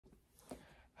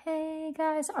Hey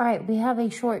guys, all right, we have a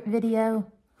short video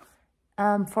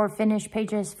for finished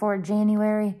pages for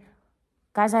January.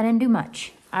 Guys, I didn't do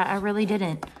much. I really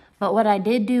didn't. But what I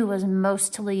did do was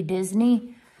mostly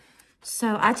Disney.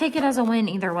 So I take it as a win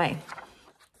either way.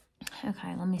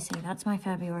 Okay, let me see. That's my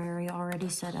February already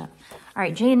set up. All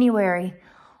right, January,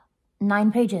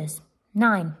 9 pages.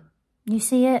 9. You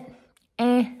see it?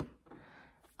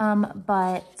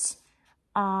 But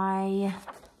I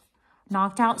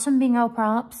knocked out some bingo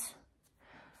prompts.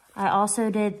 I also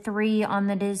did 3 on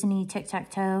the Disney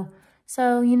tic-tac-toe.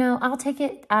 So, you know, I'll take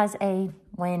it as a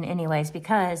win anyways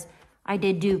because I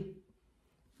did do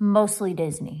mostly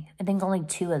Disney. I think only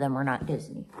 2 of them were not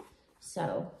Disney.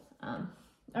 So, all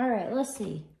right, let's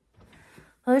see.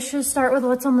 Let's just start with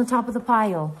what's on the top of the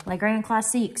pile. Les Grands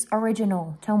Classiques,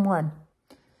 Original, Tome 1.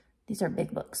 These are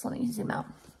big books. Let me zoom out.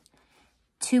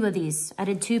 2 of these. I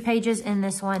did 2 pages in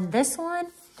this one. This one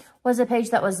was a page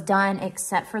that was done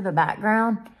except for the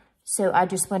background. So I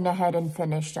just went ahead and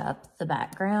finished up the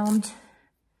background.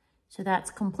 So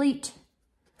that's complete.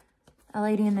 A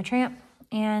Lady and the Tramp.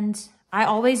 And I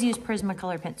always use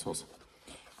Prismacolor pencils.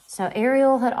 So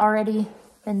Ariel had already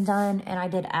been done and I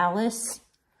did Alice.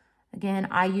 Again,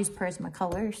 I use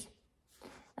Prismacolors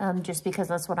just because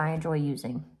that's what I enjoy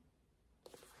using.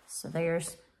 So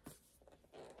there's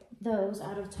those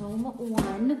out of Tome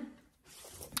 1.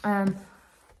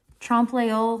 Trompe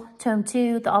l'Oeil, Tome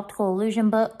 2, the Optical Illusion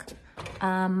book.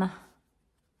 I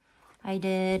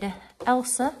did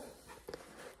Elsa.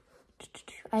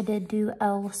 I did do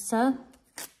Elsa.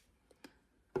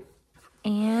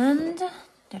 And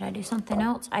did I do something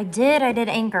else? I did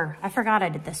Anger. I forgot I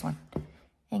did this one.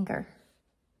 Anger.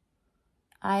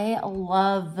 I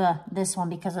love this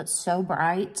one because it's so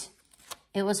bright.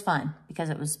 It was fun because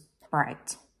it was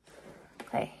bright.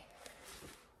 Okay.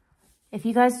 If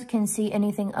you guys can see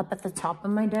anything up at the top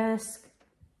of my desk,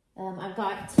 I've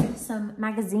got some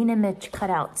magazine image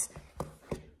cutouts.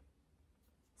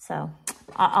 So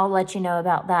I'll let you know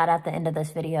about that at the end of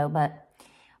this video. But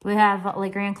we have Les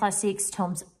Grands Classiques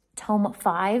Tome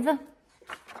 5.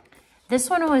 This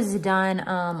one was done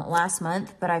last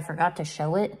month, but I forgot to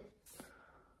show it.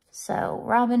 So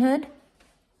Robin Hood.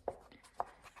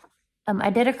 I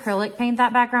did acrylic paint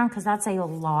that background because that's a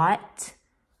lot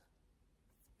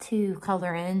to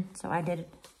color in, so I did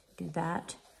do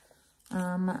that.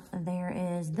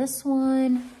 There is this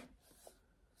one.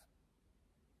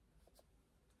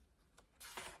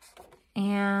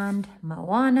 And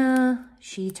Moana.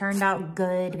 She turned out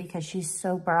good because she's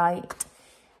so bright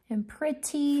and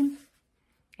pretty.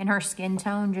 And her skin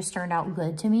tone just turned out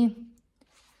good to me.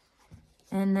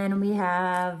 And then we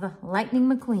have Lightning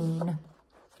McQueen.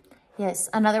 Yes,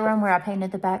 another one where I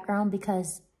painted the background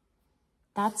because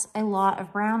that's a lot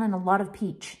of brown and a lot of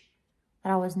peach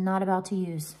that I was not about to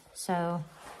use. So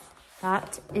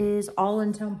that is all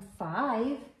in Tome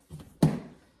 5.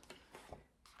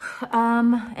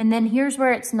 And then here's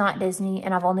where it's not Disney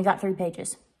and I've only got 3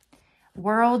 pages.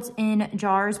 Worlds in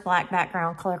Jars, black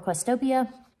background, color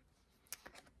Questopia.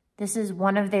 This is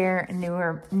one of their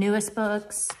newest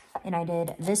books and I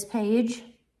did this page.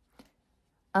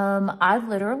 I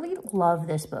literally love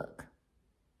this book.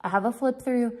 I have a flip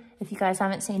through if you guys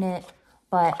haven't seen it,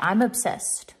 but I'm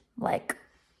obsessed. Like,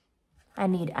 I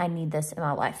need this in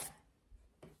my life.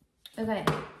 Okay,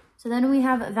 so then we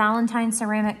have Valentine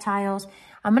Ceramic Tiles.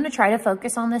 I'm going to try to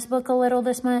focus on this book a little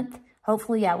this month.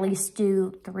 Hopefully at least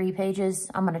do 3 pages.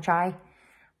 I'm going to try.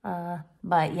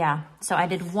 But yeah, so I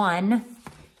did 1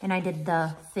 and I did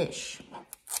the fish.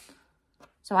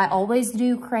 So I always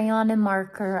do crayon and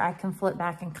marker. I can flip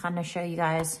back and kind of show you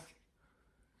guys.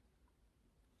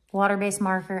 Water-based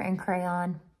marker and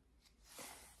crayon.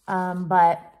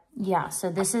 But yeah, so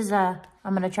this is I'm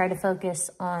going to try to focus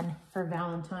on for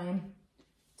Valentine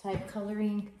type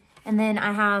coloring. And then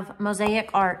I have Mosaic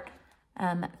Art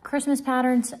Christmas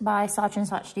Patterns by Swatch and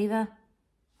Swatch Diva.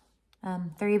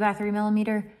 3 by 3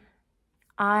 millimeter.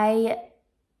 I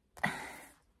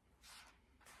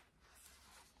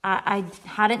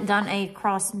hadn't done a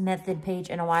cross method page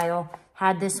in a while.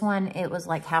 Had this one, it was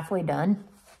like halfway done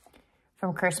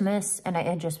from Christmas and I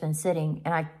had just been sitting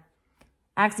and I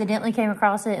accidentally came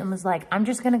across it and was like, I'm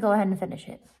just going to go ahead and finish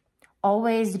it.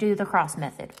 Always do the cross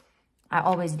method. I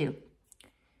always do.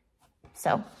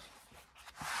 So,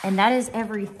 and that is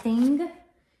everything.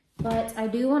 But I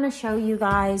do want to show you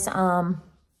guys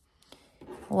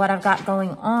what I've got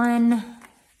going on.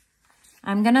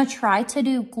 I'm going to try to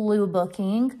do glue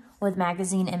booking with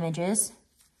magazine images.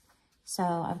 So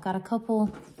I've got a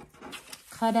couple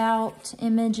cutout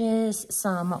images,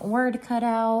 some word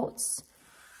cutouts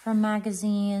from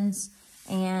magazines,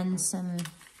 and some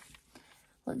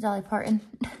Look, Dolly Parton.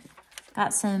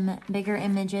 Got some bigger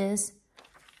images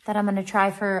that I'm going to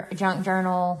try for a junk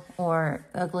journal or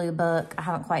a glue book. I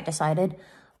haven't quite decided.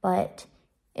 But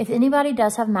if anybody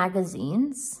does have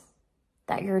magazines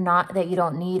that you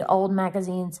don't need, old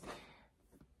magazines,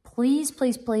 please,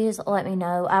 please, please let me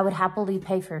know. I would happily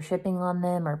pay for shipping on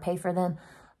them or pay for them.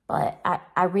 But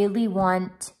I really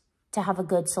want to have a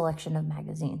good selection of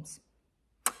magazines.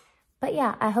 But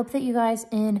yeah, I hope that you guys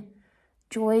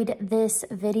enjoyed this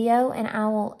video, and I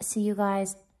will see you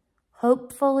guys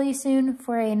hopefully soon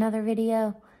for another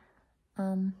video.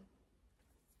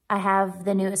 I have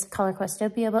the newest Color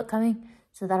Questopia book coming,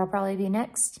 so that'll probably be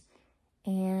next.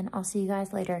 And I'll see you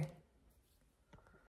guys later.